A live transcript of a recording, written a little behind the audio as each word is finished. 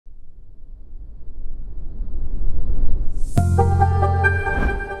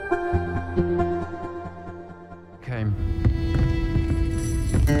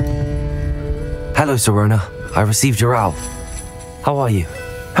Hello, Sirona. I received your owl. How are you?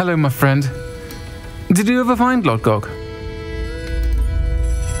 Hello, my friend. Did you ever find Lodgok?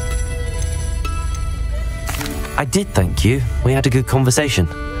 I did, thank you. We had a good conversation.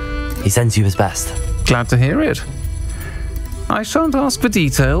 He sends you his best. Glad to hear it. I shan't ask for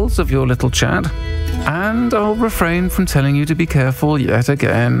details of your little chat, and I'll refrain from telling you to be careful yet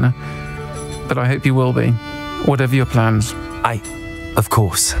again. But I hope you will be, whatever your plans. Of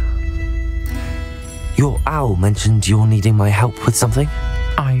course. Your owl mentioned you're needing my help with something?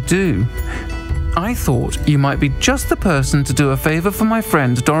 I do. I thought you might be just the person to do a favour for my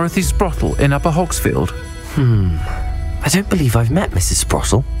friend Dorothy Sprottle in Upper Hogsfield. I don't believe I've met Mrs.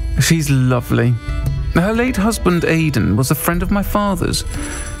 Sprottle. She's lovely. Her late husband Aidan was a friend of my father's.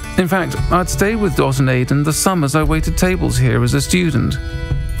 In fact, I'd stay with Dot and Aidan the summers I waited tables here as a student.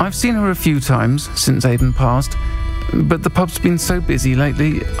 I've seen her a few times since Aidan passed, but the pub's been so busy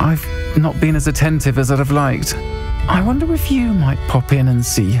lately, I've not been as attentive as I'd have liked. I wonder if you might pop in and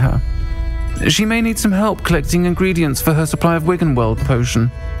see her. She may need some help collecting ingredients for her supply of Wiggenweld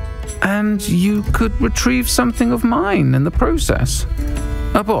potion. And you could retrieve something of mine in the process.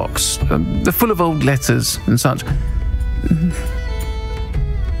 A box, full of old letters and such.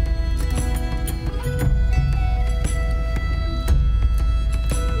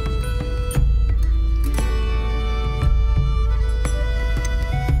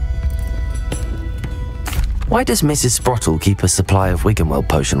 Why does Mrs. Sprottle keep a supply of Wiggenweld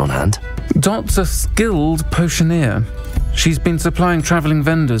potion on hand? Dot's a skilled potioneer. She's been supplying travelling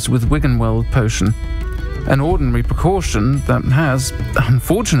vendors with Wiggenweld potion. An ordinary precaution that has,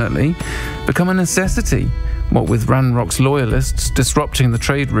 unfortunately, become a necessity, what with Ranrock's loyalists disrupting the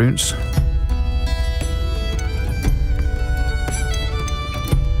trade routes.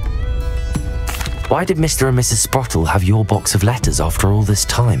 Why did Mr. and Mrs. Sprottle have your box of letters after all this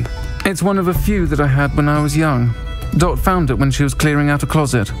time? It's one of a few that I had when I was young. Dot found it when she was clearing out a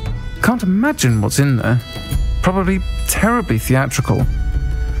closet. Can't imagine what's in there. Probably terribly theatrical.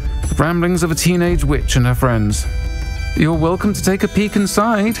 The ramblings of a teenage witch and her friends. You're welcome to take a peek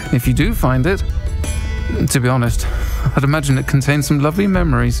inside, if you do find it. To be honest, I'd imagine it contains some lovely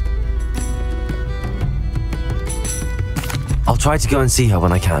memories. I'll try to go and see her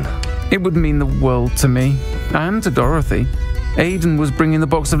when I can. It would mean the world to me, and to Dorothy. Aidan was bringing the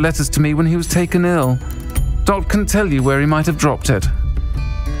box of letters to me when he was taken ill. Dot can tell you where he might have dropped it.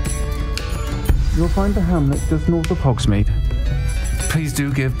 You'll find the hamlet just north of Hogsmeade. Please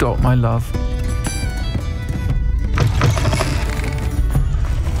do give Dot my love.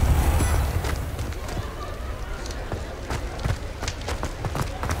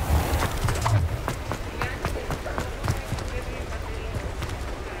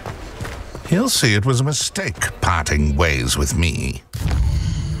 He'll see it was a mistake parting ways with me.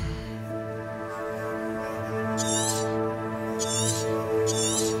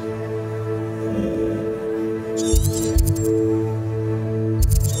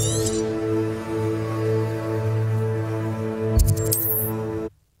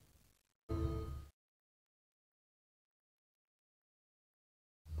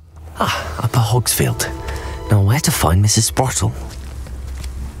 Upper Hogsfield. Now where to find Mrs. Sprottle?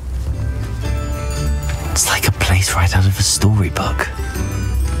 It's like a place right out of a storybook.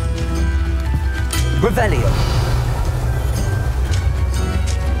 Revelio.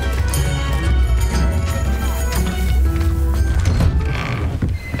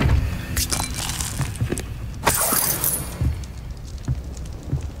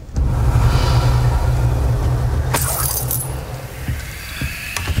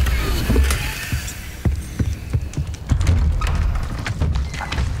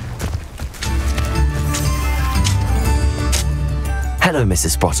 Hello,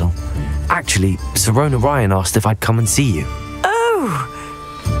 Mrs. Sprottle. Actually, Sirona Ryan asked if I'd come and see you.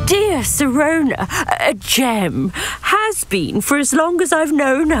 Oh, dear Sirona, a gem. Has been for as long as I've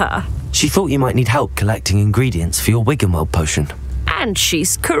known her. She thought you might need help collecting ingredients for your Wiggenweld potion. And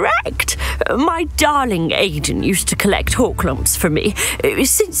she's correct. My darling Aidan used to collect Horklumps for me.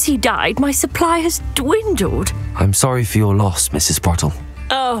 Since he died, my supply has dwindled. I'm sorry for your loss, Mrs. Sprottle.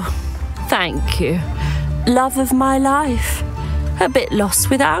 Oh, thank you. Love of my life. A bit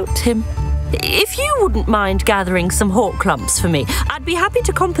lost without him. If you wouldn't mind gathering some Horklumps for me, I'd be happy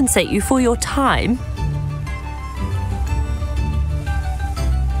to compensate you for your time.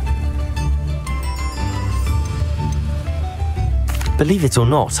 Believe it or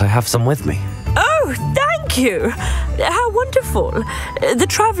not, I have some with me. Oh, thank you! How wonderful. The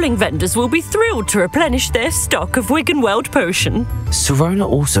travelling vendors will be thrilled to replenish their stock of Wiggenweld potion. Sirona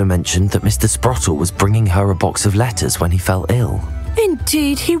also mentioned that Mr. Sprottle was bringing her a box of letters when he fell ill.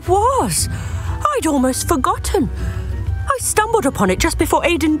 Indeed he was. I I'd almost forgotten. I stumbled upon it just before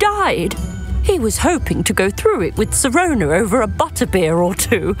Aidan died. He was hoping to go through it with Sirona over a butterbeer or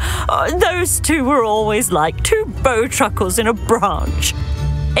two. Those two were always like two bowtruckles in a branch.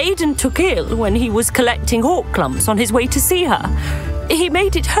 Aidan took ill when he was collecting hawk clumps on his way to see her. He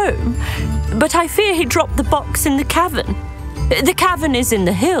made it home, but I fear he dropped the box in the cavern. The cavern is in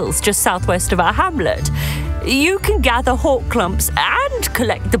the hills just southwest of our hamlet. You can gather hawk clumps and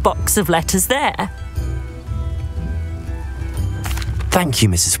collect the box of letters there. Thank you,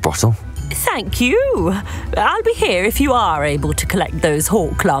 Mrs. Sprottle. Thank you. I'll be here if you are able to collect those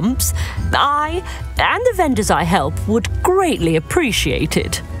hawk clumps. I and the vendors I help would greatly appreciate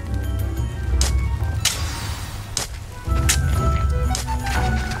it.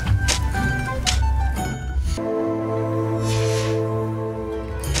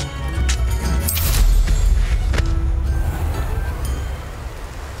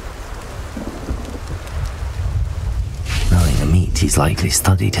 Knowing the meat, he's likely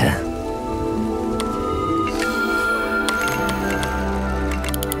studied here.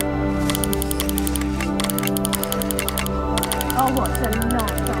 Oh, what a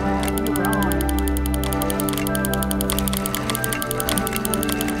nice eye you were on.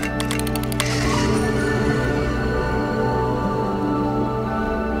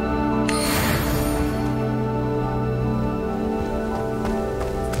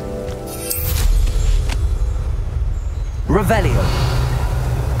 Revelio.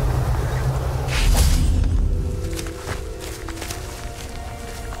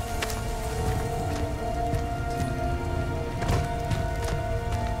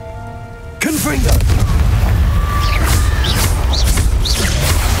 Confringo.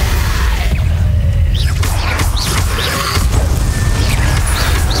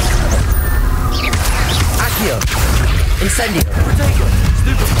 Accio. Incendio. Protego.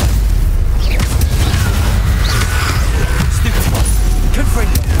 Stupid.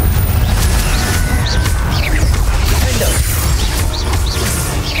 Confringo. Defendo.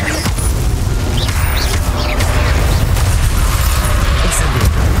 Incendio.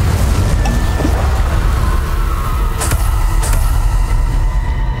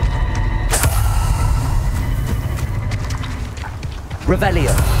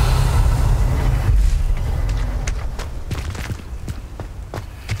 Revelio.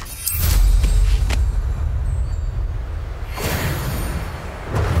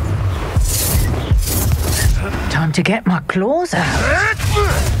 Time to get my claws out.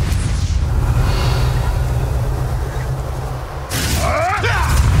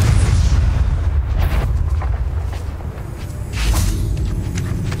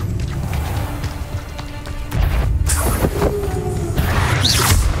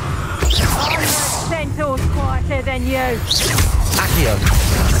 Centaur's quieter than you. Accio.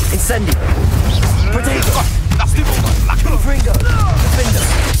 Incendio. Protego. Confringo. Defendo.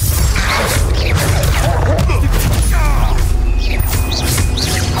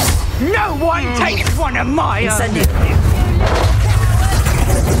 No one takes one of my own. Incendio.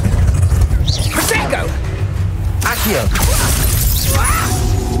 Protego! Accio.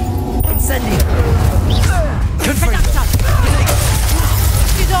 Incendio. Confringo.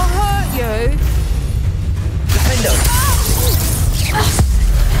 Did I hurt you? Defendo.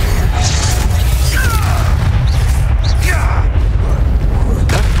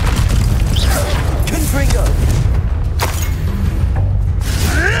 Confringo.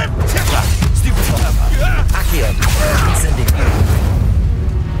 Accio. Incendio.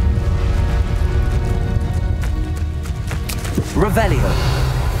 Revelio.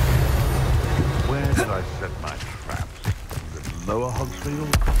 Where did I set my traps? Was it Lower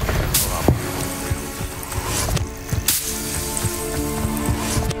Hogsfield or Upper Hogsfield?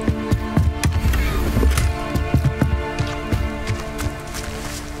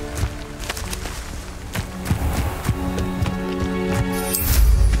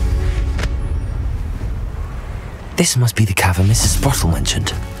 This must be the cavern Mrs. Sprottle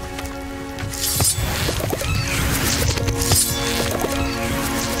mentioned.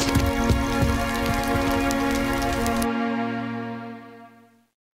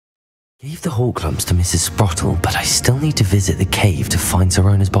 Gave the hawk clumps to Mrs. Sprottle, but I still need to visit the cave to find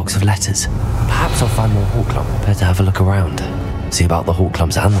Sirona's box of letters. Perhaps I'll find more hawk clumps. Better have a look around. See about the hawk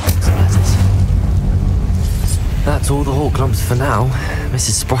clumps and the box of letters. That's all the hawk clumps for now.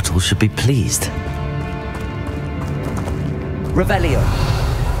 Mrs. Sprottle should be pleased. Revelio.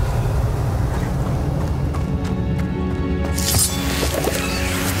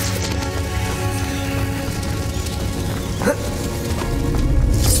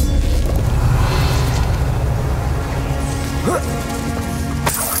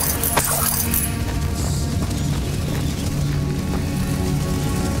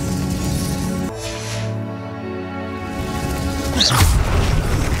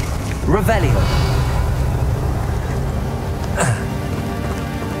 Revelio.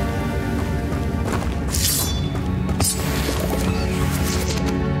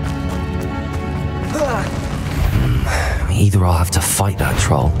 Either I'll have to fight that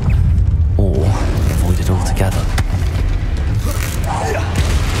troll, or avoid it altogether.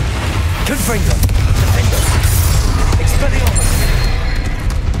 Confringo! Defendo! Expelliarmus!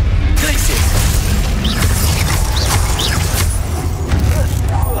 Glacius!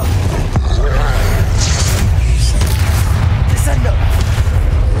 Descendo!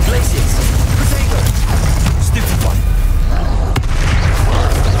 Glacius! Protego! Stupefy!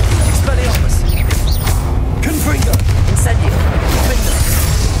 Expelliarmus! Confringo! Incendio! Defendo!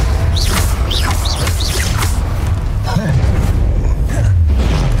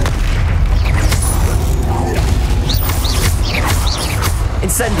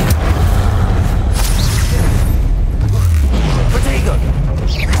 Incendio! Protego!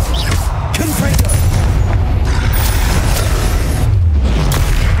 Confringo!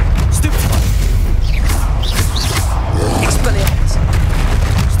 Stupefy! Expelliarmus!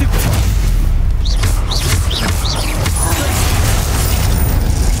 Stupefy!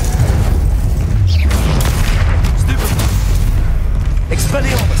 Stupefy!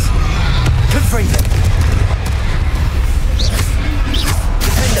 Expelliarmus! Confringo!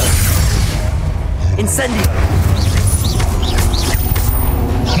 Defendo! Incendio!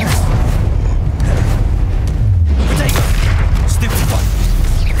 Protego! Stupefy!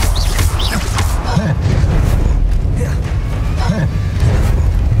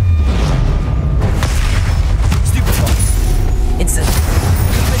 Stupefy! Incendio!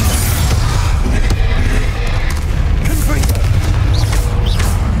 Defendo! Confringo!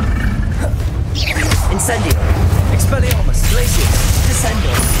 Incendio! Expelliarmus! Glacius!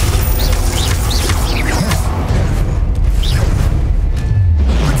 Descendo!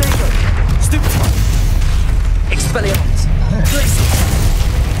 Protego! Stupefy! Expelliarmus! Glacius!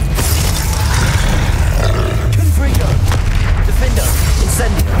 Confringo! Defendo!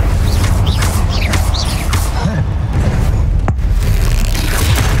 Incendio!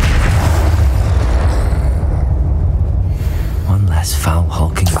 One less foul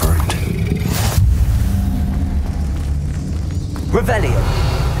hulking brute. Revelio!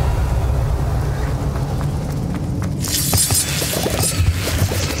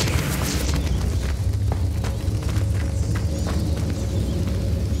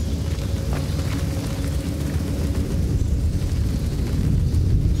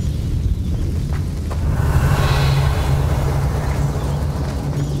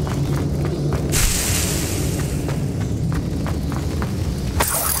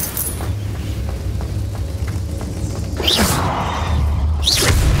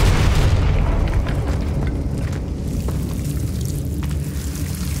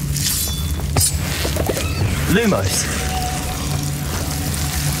 Lumos.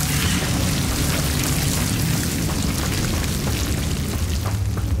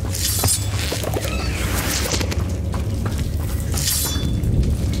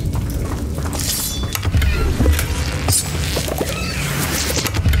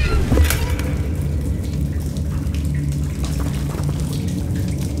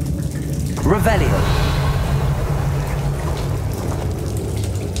 Revelio.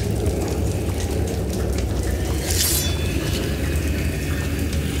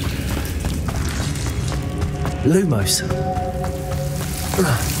 Lumos.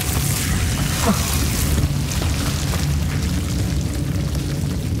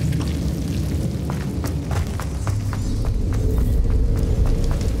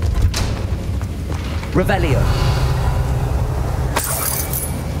 Revelio.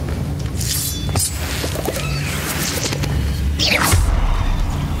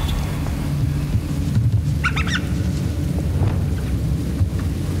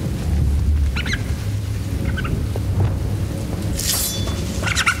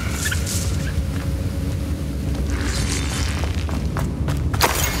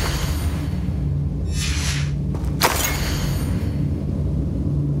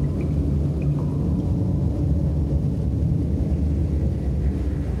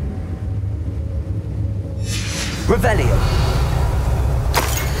 Revelio.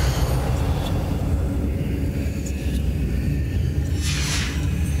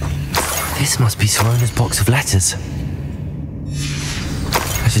 This must be Sirona's box of letters.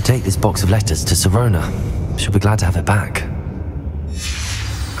 I should take this box of letters to Sirona. She'll be glad to have it back.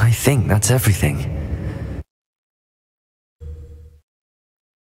 I think that's everything.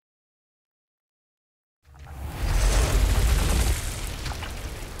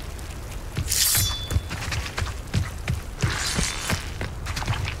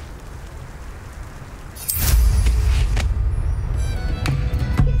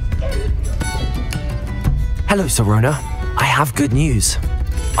 Hello, Serona. I have good news.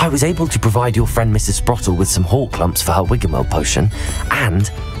 I was able to provide your friend Mrs. Sprottle with some hawk lumps for her Wiggenweld potion, and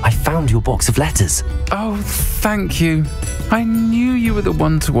I found your box of letters. Oh, thank you. I knew you were the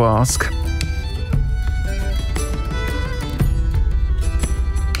one to ask.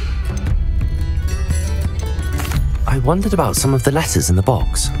 I wondered about some of the letters in the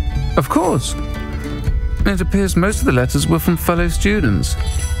box. Of course. It appears most of the letters were from fellow students.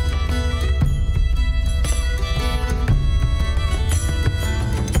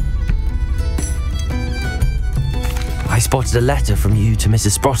 I spotted a letter from you to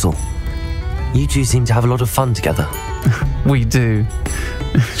Mrs. Sprottle. You two seem to have a lot of fun together. We do.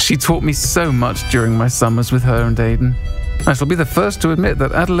 She taught me so much during my summers with her and Aidan. I shall be the first to admit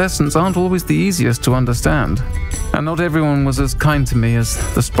that adolescents aren't always the easiest to understand. And not everyone was as kind to me as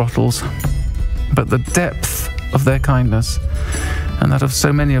the Sprottles. But the depth of their kindness, and that of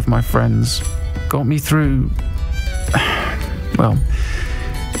so many of my friends, got me through... well,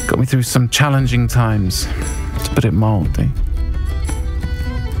 got me through some challenging times, to put it mildly.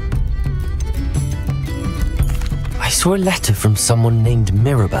 I saw a letter from someone named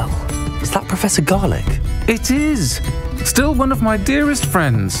Mirabelle. Is that Professor Garlic? It is! Still one of my dearest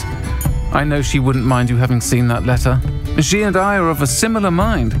friends. I know she wouldn't mind you having seen that letter. She and I are of a similar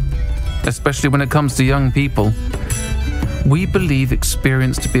mind, especially when it comes to young people. We believe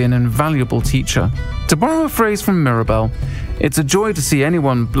experience to be an invaluable teacher. To borrow a phrase from Mirabelle, it's a joy to see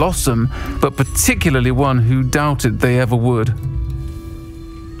anyone blossom, but particularly one who doubted they ever would.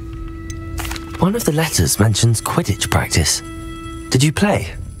 One of the letters mentions Quidditch practice. Did you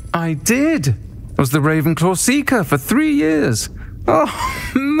play? I did. Was the Ravenclaw Seeker for 3 years.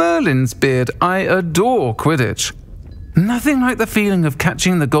 Oh, Merlin's beard, I adore Quidditch. Nothing like the feeling of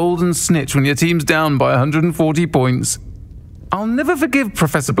catching the golden snitch when your team's down by 140 points. I'll never forgive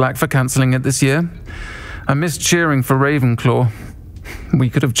Professor Black for cancelling it this year. I missed cheering for Ravenclaw.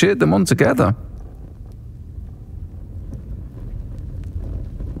 We could have cheered them on together.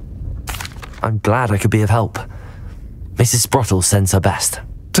 I'm glad I could be of help. Mrs. Sprottle sends her best.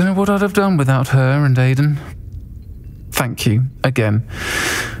 Don't know what I'd have done without her and Aidan. Thank you, again,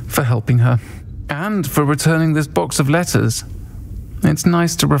 for helping her. And for returning this box of letters. It's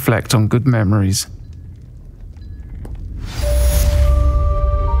nice to reflect on good memories.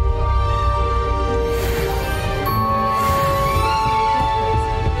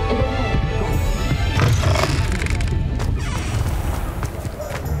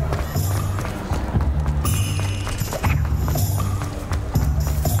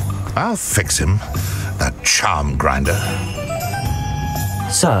 I'll fix him, that charm grinder.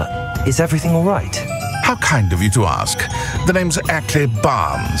 Sir, is everything all right? How kind of you to ask. The name's Ackley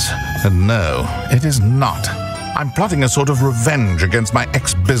Barnes. And no, it is not. I'm plotting a sort of revenge against my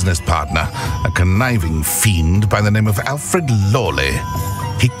ex-business partner, a conniving fiend by the name of Alfred Lawley.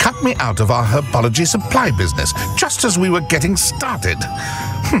 He cut me out of our herbology supply business just as we were getting started.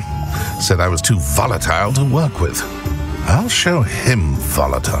 Said I was too volatile to work with. I'll show him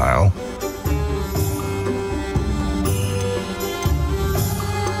volatile.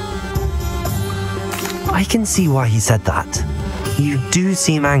 I can see why he said that. You do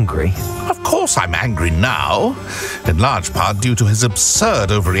seem angry. Of course I'm angry now, in large part due to his absurd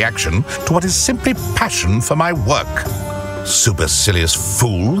overreaction to what is simply passion for my work. Supercilious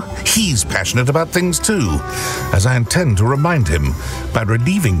fool, he's passionate about things too, as I intend to remind him by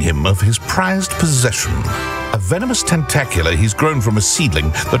relieving him of his prized possession. A venomous tentacula he's grown from a seedling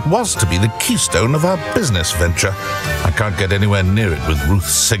that was to be the keystone of our business venture. I can't get anywhere near it with Ruth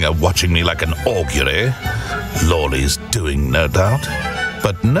Singer watching me like an augury. Lawley's doing, no doubt.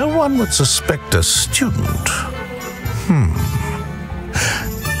 But no one would suspect a student.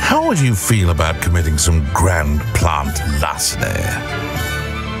 How would you feel about committing some grand plant larceny?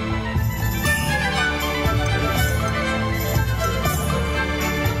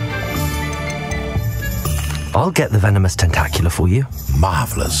 I'll get the venomous tentacula for you.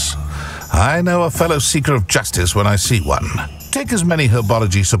 Marvelous. I know a fellow seeker of justice when I see one. Take as many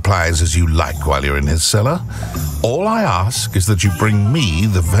herbology supplies as you like while you're in his cellar. All I ask is that you bring me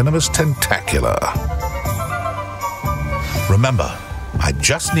the venomous tentacula. Remember, I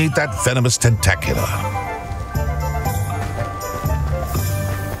just need that venomous tentacula.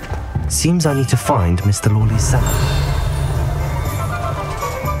 Seems I need to find Mr. Lawley's cellar.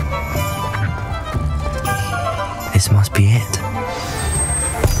 This must be it.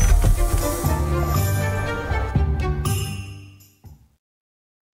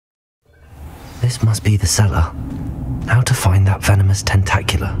 This must be the cellar. How to find that venomous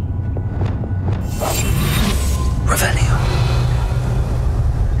tentacula? Revelio.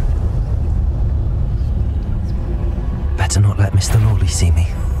 not let Mr. Lawley see me.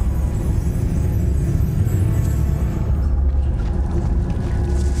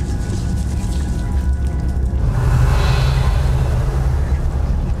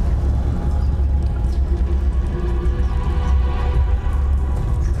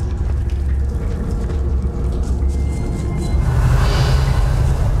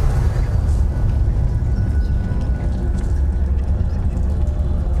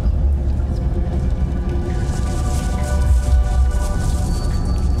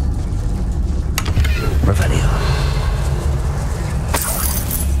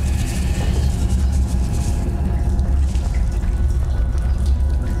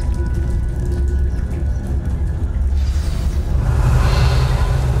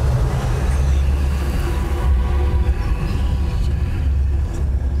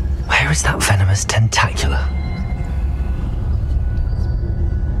 Where is that venomous tentacula?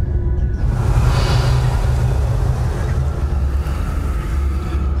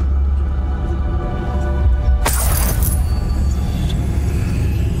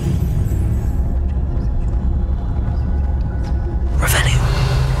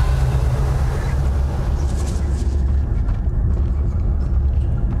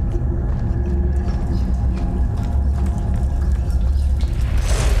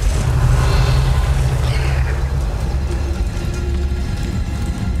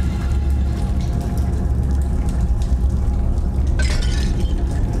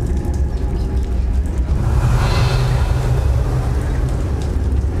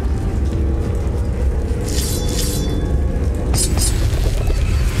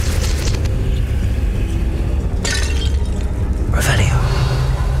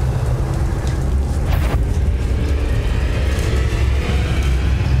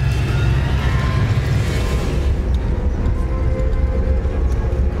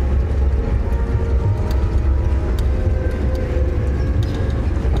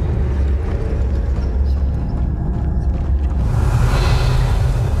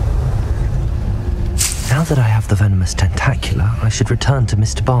 Now that I have the venomous tentacula, I should return to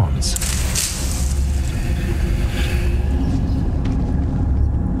Mr. Barnes.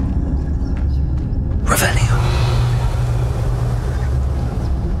 Revelio.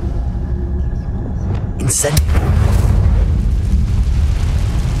 Incendio.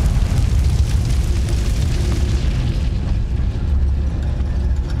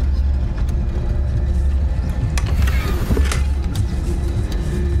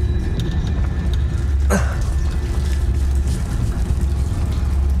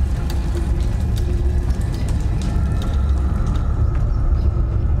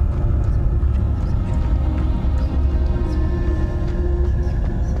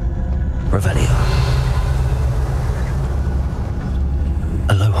 Revelio.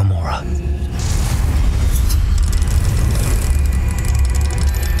 Aloha Mora.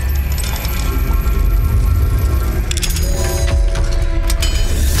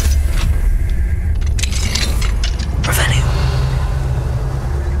 Revelio.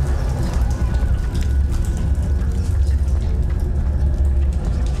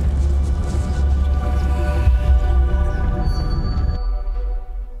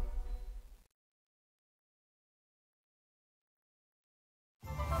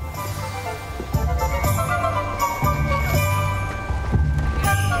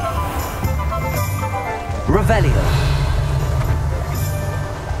 Revelio.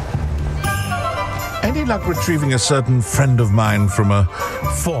 Any luck retrieving a certain friend of mine from a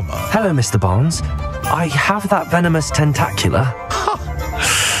former? Hello, Mr. Barnes. I have that venomous tentacula.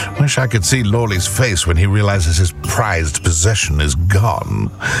 Wish I could see Lawley's face when he realizes his prized possession is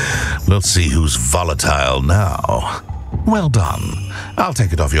gone. We'll see who's volatile now. Well done. I'll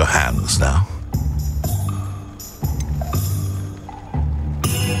take it off your hands now.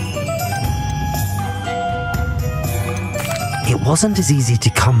 It wasn't as easy to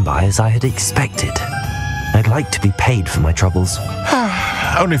come by as I had expected. I'd like to be paid for my troubles.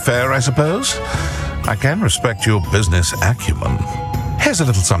 Only fair, I suppose. I can respect your business acumen. Here's a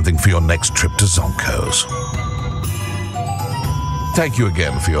little something for your next trip to Zonko's. Thank you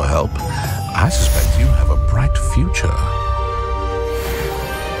again for your help. I suspect you have a bright future.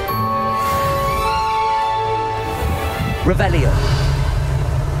 Revelio.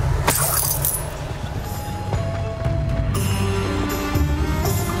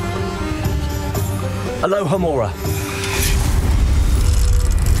 Aloha Mora.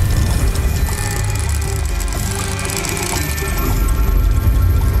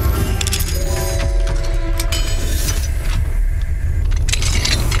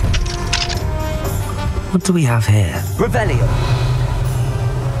 What do we have here? Revelio.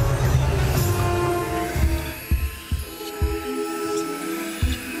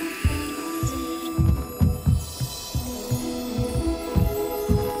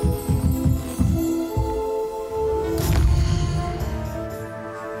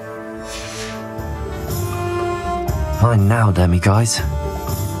 fine now, Demi guys.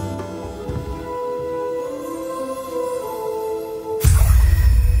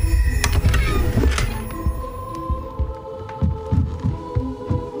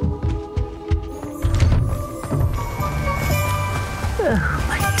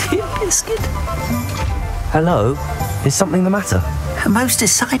 Dear Biscuit. Hello? Is something the matter? Most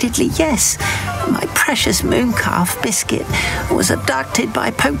decidedly, yes. My precious moon calf, Biscuit, was abducted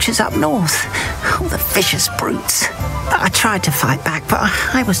by poachers up north. Oh, the vicious brutes. I tried to fight back, but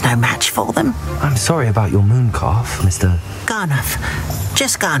I was no match for them. I'm sorry about your moon calf, Mr. Garnuff.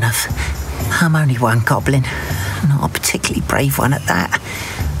 Just Garnuff. I'm only one goblin. Not a particularly brave one at that.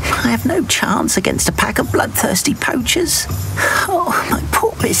 I have no chance against a pack of bloodthirsty poachers. Oh, my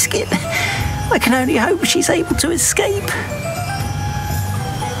poor Biscuit. I can only hope she's able to escape.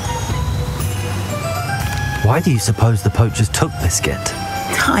 Why do you suppose the poachers took Biscuit?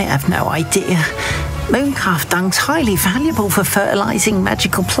 I have no idea. Mooncalf dung's highly valuable for fertilising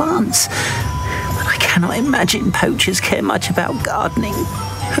magical plants. But I cannot imagine poachers care much about gardening.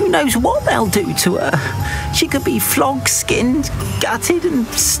 Who knows what they'll do to her? She could be flogged, skinned, gutted and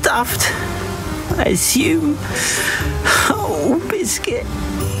stuffed. I assume. Oh, Biscuit.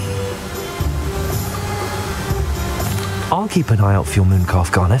 I'll keep an eye out for your moon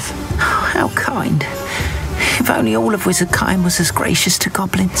calf, Garniff. Oh, how kind. If only all of Wizardkind was as gracious to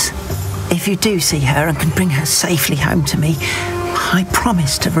goblins. If you do see her and can bring her safely home to me, I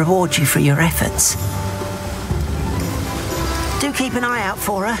promise to reward you for your efforts. Do keep an eye out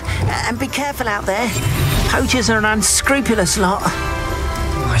for her, and be careful out there. Poachers are an unscrupulous lot.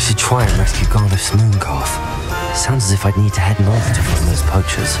 I should try and rescue Garniff's moon calf. Sounds as if I'd need to head north to find those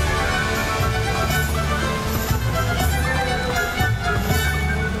poachers.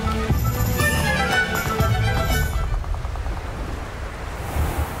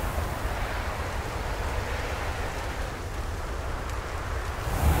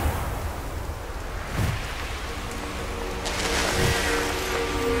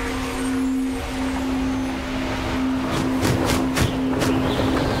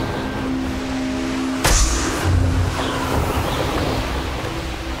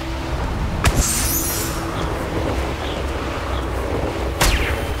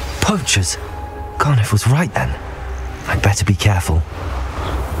 Poachers? Garniff was right then. I'd better be careful.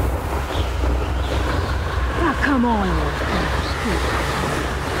 Oh, come on.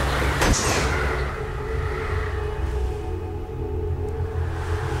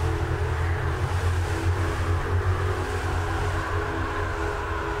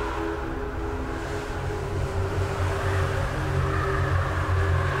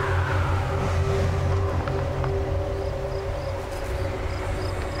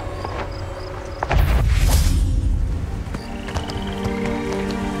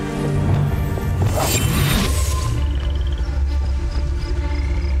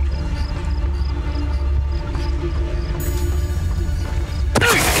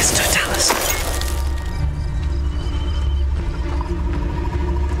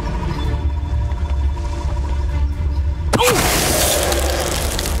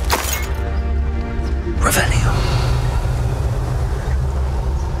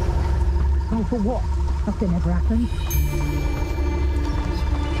 For what? Nothing ever happened.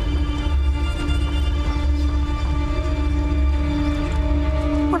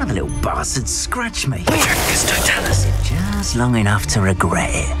 One of the little bastards scratched me. Just long enough to regret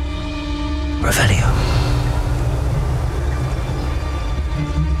it. Revelio.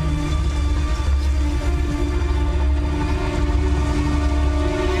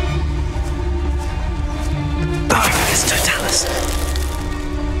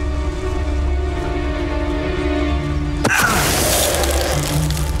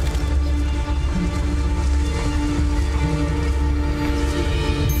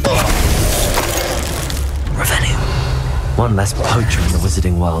 One less poacher in the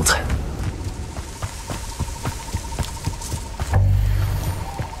wizarding world.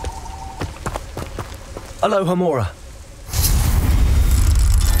 Hello, Hamora.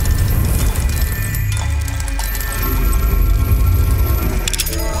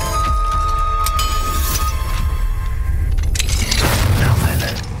 Now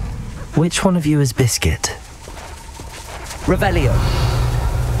then, which one of you is Biscuit? Revelio.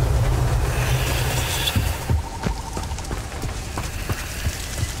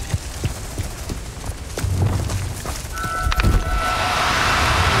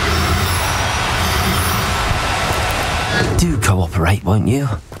 Do cooperate, won't you?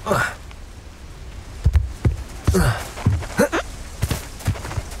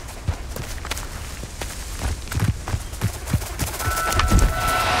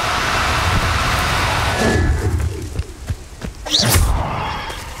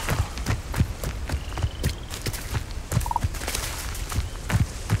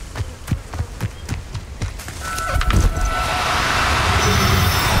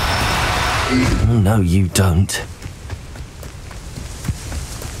 No, you don't.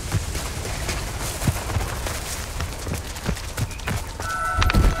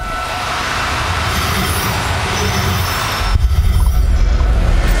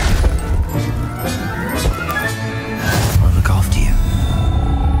 I'll look after you.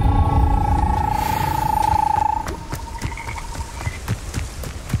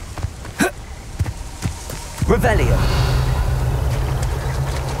 Revelio.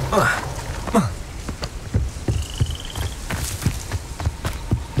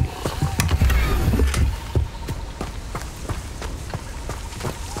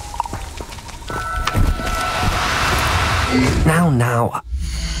 Now.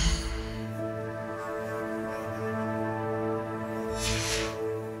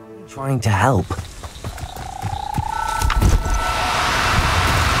 Trying to help.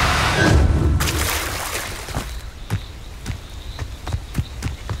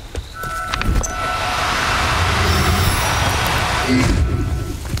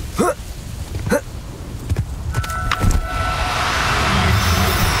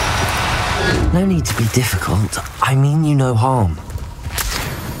 No need to be difficult. I mean you no harm.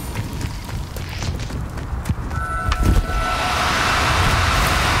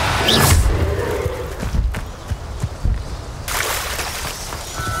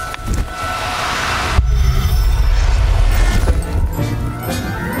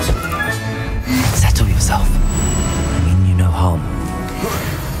 Settle yourself. I mean you no harm.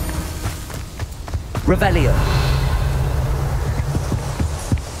 Revelio.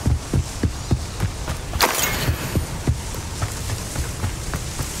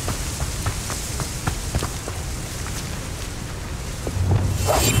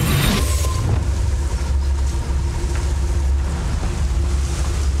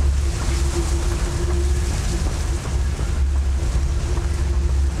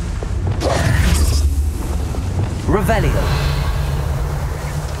 Revelio.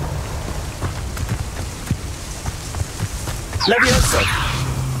 Levioso.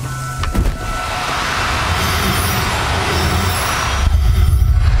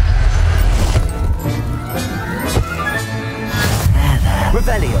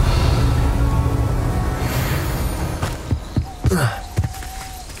 Revelio.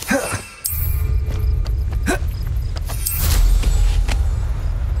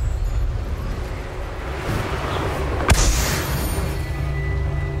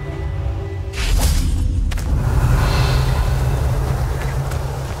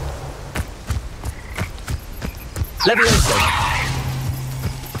 Levioso.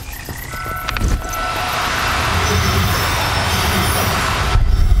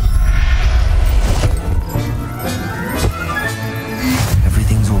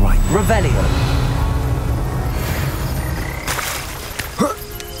 Everything's all right. Revelio.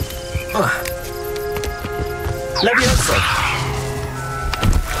 Levioso.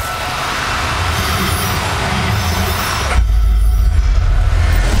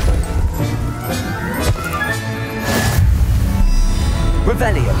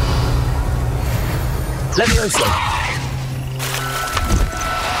 Revelio. Levioso.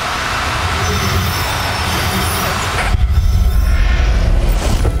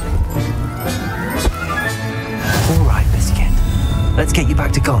 All right, Biscuit. Let's get you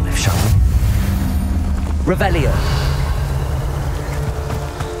back to Garniff, shall we? Revelio.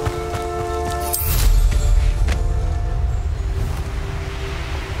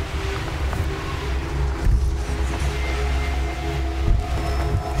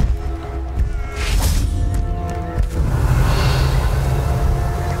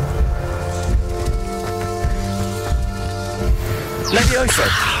 Levioso.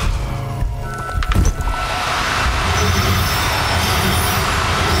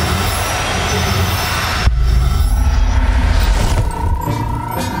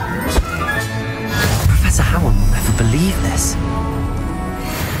 Professor Howard will never believe this.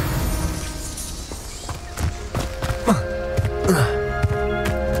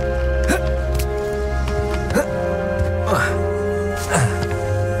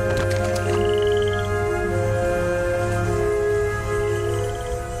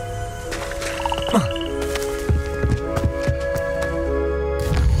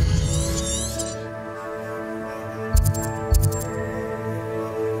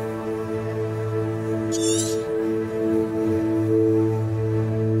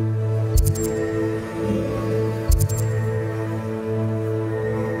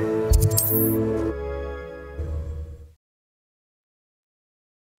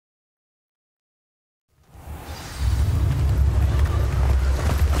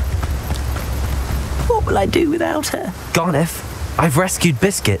 What will I do without her? Garniff, I've rescued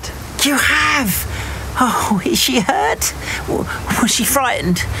Biscuit. You have? Oh, is she hurt? Was she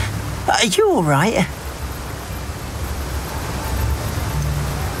frightened? Are you all right?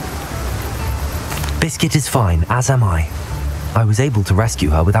 Biscuit is fine, as am I. I was able to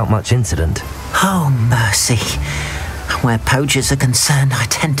rescue her without much incident. Oh, mercy. Where poachers are concerned, I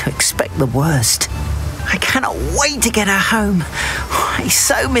tend to expect the worst. I cannot wait to get her home. I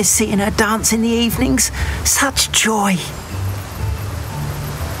so miss seeing her dance in the evenings. Such joy.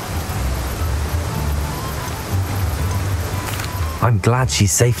 I'm glad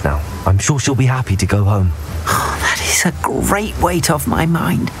she's safe now. I'm sure she'll be happy to go home. Oh, that is a great weight off my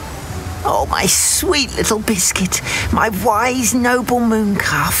mind. Oh, my sweet little Biscuit, my wise, noble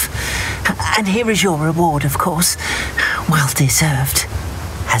mooncalf. And here is your reward, of course. Well deserved.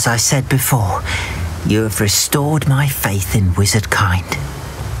 As I said before, you have restored my faith in wizard kind.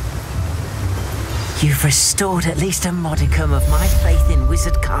 You've restored at least a modicum of my faith in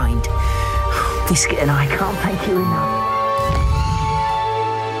wizard kind. Biscuit and I can't thank you enough.